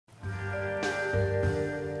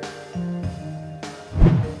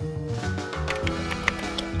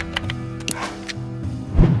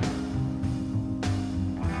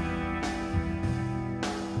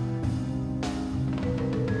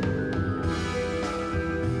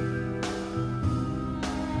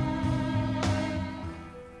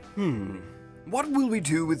What will we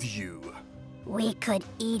do with you? We could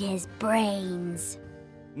eat his brains.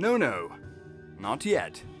 No, not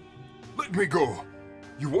yet. Let me go.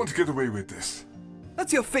 You won't get away with this.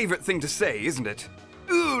 That's your favorite thing to say, isn't it?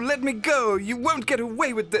 Ooh, let me go! You won't get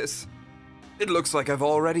away with this! It looks like I've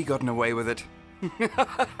already gotten away with it.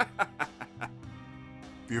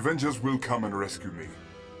 The Avengers will come and rescue me.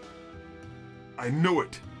 I know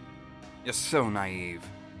it. You're so naive.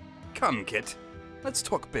 Come, Kit. Let's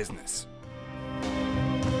talk business.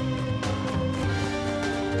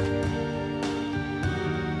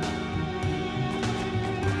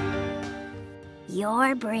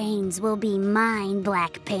 Your brains will be mine,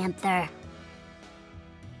 Black Panther.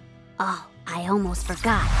 Oh, I almost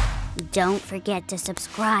forgot. Don't forget to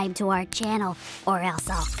subscribe to our channel, or else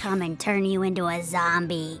I'll come and turn you into a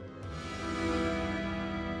zombie.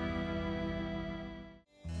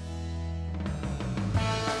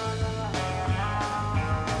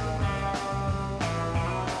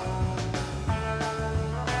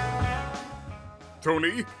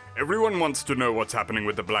 Tony, everyone wants to know what's happening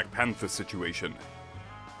with the Black Panther situation.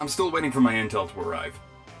 I'm still waiting for my intel to arrive.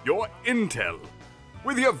 Your intel?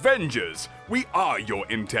 We're the Avengers! We are your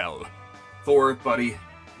intel! Thor, buddy,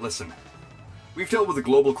 listen. We've dealt with a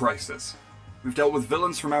global crisis. We've dealt with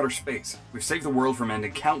villains from outer space. We've saved the world from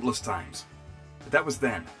ending countless times. But that was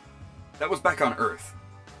then. That was back on Earth.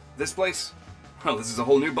 This place? Well, this is a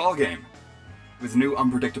whole new ballgame. With new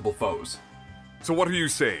unpredictable foes. So what are you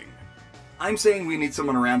saying? I'm saying we need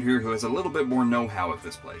someone around here who has a little bit more know-how of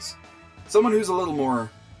this place. Someone who's a little more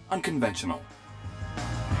unconventional.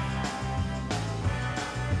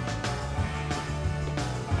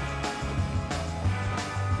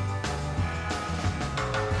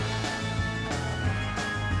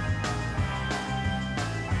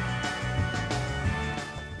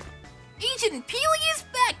 Agent Peely is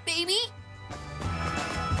back, baby!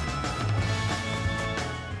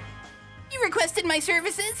 You requested my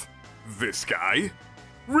services? This guy?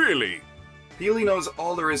 Really? Peely knows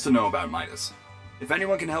all there is to know about Midas. If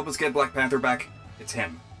anyone can help us get Black Panther back, it's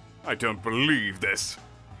him. I don't believe this.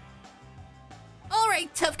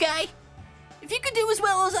 Alright, tough guy. If you could do as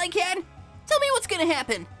well as I can, tell me what's gonna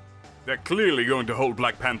happen. They're clearly going to hold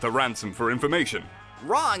Black Panther ransom for information.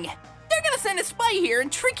 Wrong. They're gonna send a spy here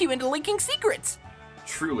and trick you into leaking secrets.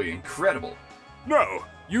 Truly incredible. No,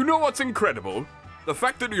 you know what's incredible? The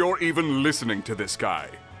fact that you're even listening to this guy.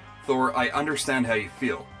 Thor, I understand how you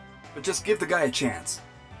feel, but just give the guy a chance.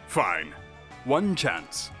 Fine. One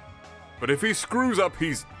chance. But if he screws up,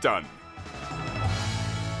 he's done.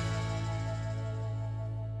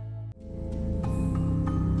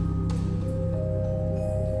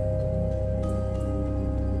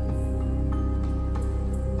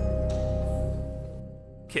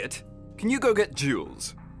 Kit, can you go get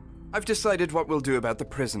Jules? I've decided what we'll do about the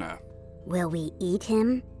prisoner. Will we eat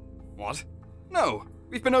him? What? No,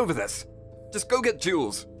 we've been over this. Just go get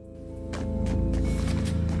Jules.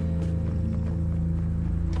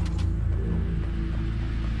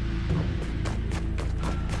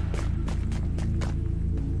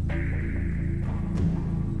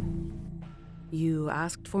 You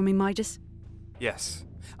asked for me, Midas? Yes,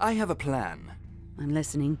 I have a plan. I'm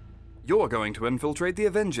listening. You're going to infiltrate the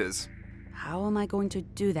Avengers. How am I going to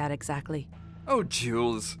do that exactly? Oh,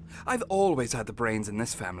 Jules, I've always had the brains in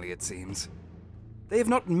this family, it seems. They have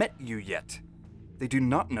not met you yet. They do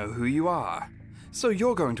not know who you are. So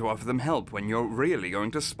you're going to offer them help when you're really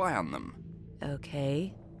going to spy on them.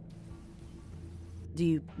 Okay. Do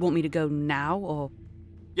you want me to go now, or...?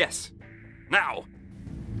 Yes, now!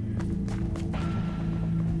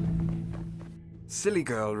 Silly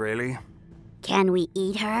girl, really. Can we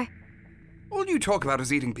eat her? All you talk about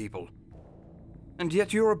is eating people. And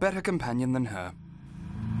yet you're a better companion than her.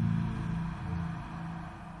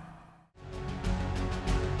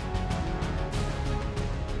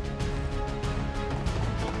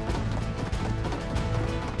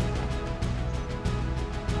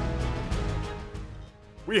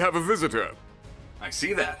 We have a visitor. I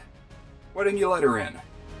see that. Why didn't you let her in?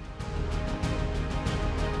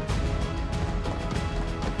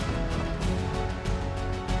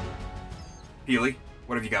 Peely,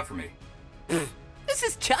 what have you got for me? This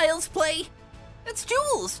is child's play. That's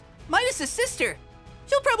Jules, Midas' sister.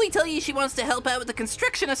 She'll probably tell you she wants to help out with the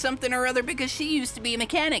construction of something or other because she used to be a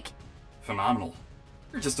mechanic. Phenomenal.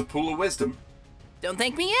 You're just a pool of wisdom. Don't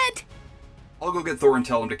thank me yet. I'll go get Thor and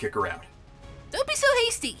tell him to kick her out. Don't be so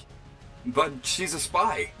hasty. But she's a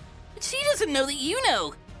spy. But she doesn't know that you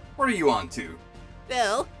know. What are you on to?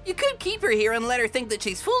 Well, you could keep her here and let her think that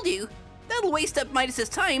she's fooled you. That'll waste up Midas'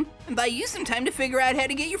 time and buy you some time to figure out how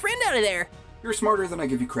to get your friend out of there. You're smarter than I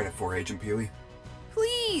give you credit for, Agent Peely.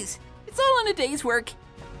 Please. ease. It's all in a day's work.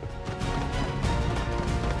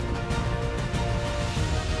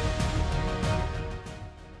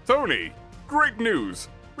 Tony, great news!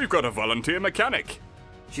 We've got a volunteer mechanic.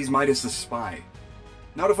 She's Midas' spy.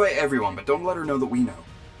 Notify everyone, but don't let her know that we know.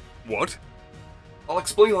 What? I'll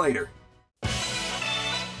explain later.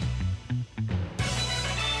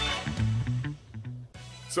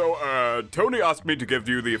 So, Tony asked me to give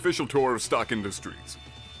you the official tour of Stark Industries,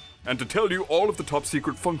 and to tell you all of the top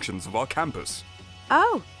secret functions of our campus.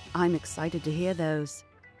 Oh, I'm excited to hear those.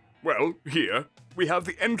 Well, here, we have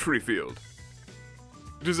the entry field.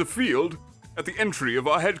 It is a field at the entry of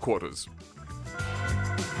our headquarters.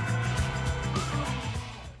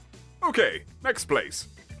 Okay, next place.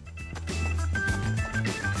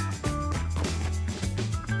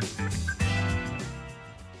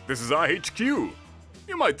 This is our HQ.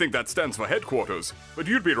 You might think that stands for headquarters, but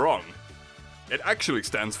you'd be wrong. It actually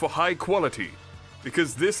stands for high quality,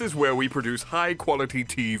 because this is where we produce high quality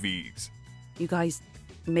TVs. You guys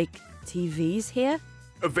make TVs here?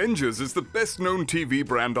 Avengers is the best known TV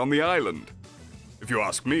brand on the island. If you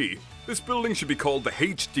ask me, this building should be called the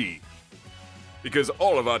HD, because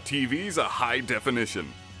all of our TVs are high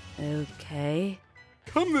definition. Okay.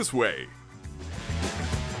 Come this way.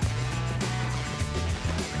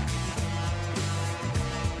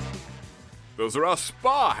 Those are our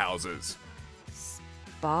spa houses.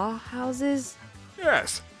 Spa houses?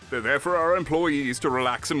 Yes, they're there for our employees to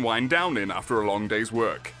relax and wind down in after a long day's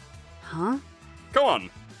work. Huh? Come on,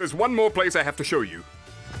 there's one more place I have to show you.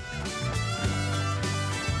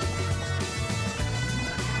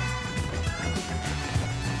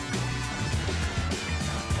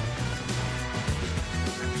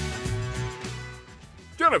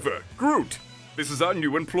 Jennifer, Groot, this is our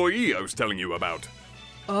new employee I was telling you about.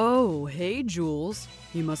 Oh, hey, Jules.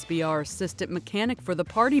 You must be our assistant mechanic for the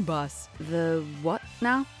party bus. The what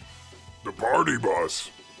now? The party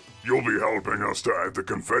bus. You'll be helping us to add the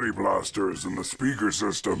confetti blasters and the speaker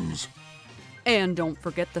systems. And don't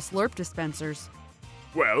forget the slurp dispensers.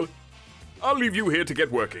 Well, I'll leave you here to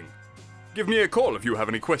get working. Give me a call if you have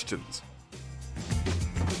any questions.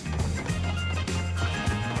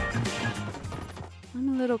 I'm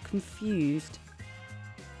a little confused.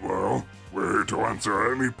 Well, we're here to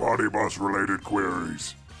answer any party bus related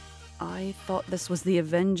queries. I thought this was the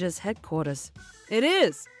Avengers headquarters. It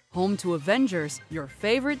is! Home to Avengers, your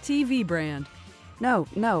favorite TV brand. No.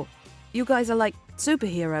 You guys are like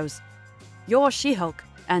superheroes. You're She-Hulk,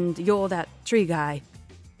 and you're that tree guy.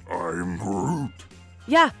 I'm Groot.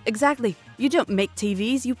 Yeah, exactly. You don't make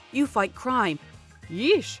TVs, you fight crime.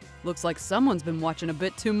 Yeesh, looks like someone's been watching a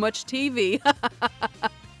bit too much TV.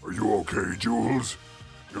 Are you okay, Jules?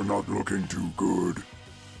 You're not looking too good.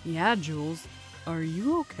 Yeah, Jules. Are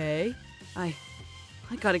you okay? I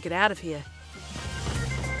gotta get out of here.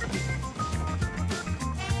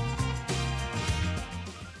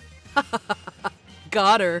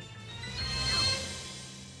 Got her.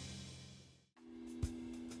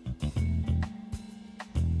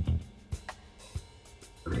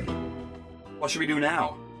 What should we do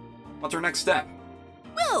now? What's our next step?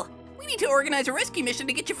 Well, we need to organize a rescue mission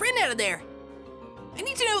to get your friend out of there. I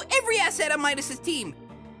need to know every asset on Midas' team.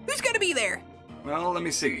 Who's gonna be there? Well, let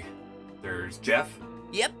me see. There's Jeff,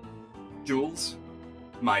 Yep. Jules,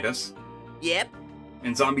 Midas, Yep.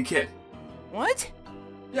 and Zombie Kid. What?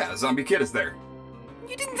 Yeah, Zombie Kid is there.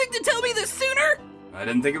 You didn't think to tell me this sooner? I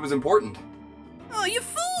didn't think it was important. Oh, you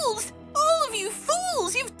fools! All of you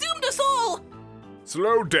fools! You've doomed us all!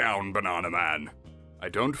 Slow down, Banana Man. I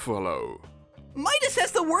don't follow. Midas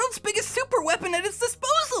has the world's biggest super weapon at its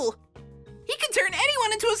disposal! He can turn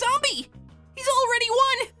anyone into a zombie! He's already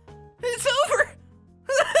won! It's over!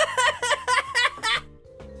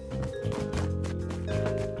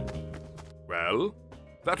 Well,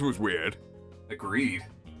 that was weird. Agreed.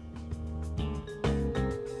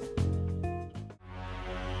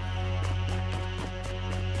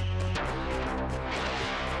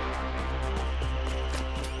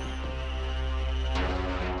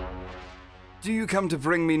 Do you come to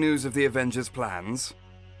bring me news of the Avengers' plans?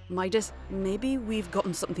 Midas, maybe we've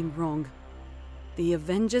gotten something wrong. The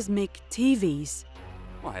Avengers make TVs.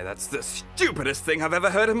 Why, that's the stupidest thing I've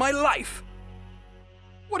ever heard in my life!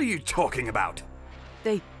 What are you talking about?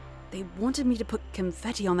 They wanted me to put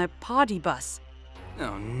confetti on their party bus.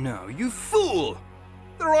 Oh no, you fool!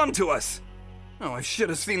 They're on to us! Oh, I should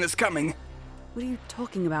have seen this coming. What are you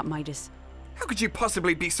talking about, Midas? How could you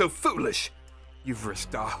possibly be so foolish? You've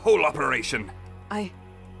risked our whole operation.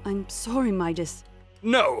 I'm sorry, Midas.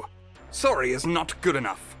 No! Sorry is not good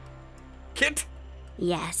enough. Kit,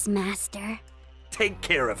 Yes, Master. take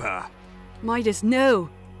care of her. Midas, no!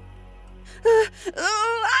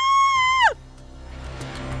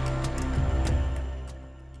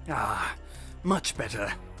 Ah, much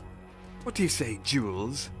better. What do you say,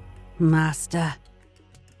 Jules? Master,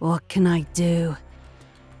 what can I do?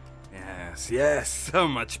 Yes, so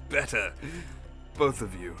much better. Both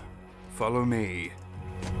of you, follow me.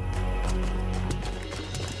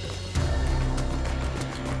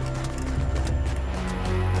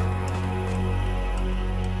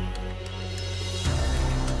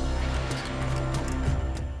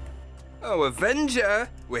 Oh, Avenger!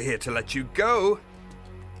 We're here to let you go.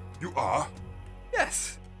 You are?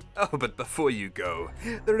 Yes. Oh, but before you go,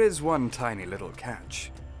 there is one tiny little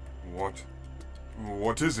catch. What?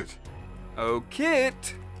 What is it? Oh,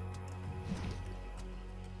 Kit!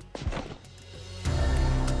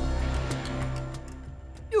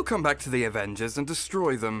 You'll come back to the Avengers and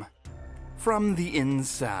destroy them. From the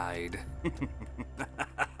inside.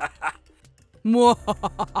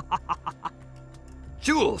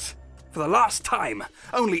 Jules! For the last time,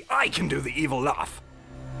 only I can do the evil laugh.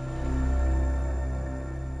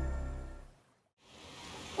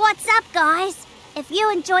 What's up, guys? If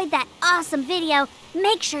you enjoyed that awesome video,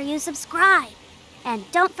 make sure you subscribe. And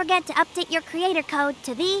don't forget to update your creator code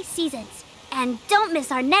to TheSeasons. And don't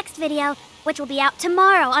miss our next video, which will be out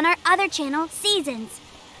tomorrow on our other channel, Seasons.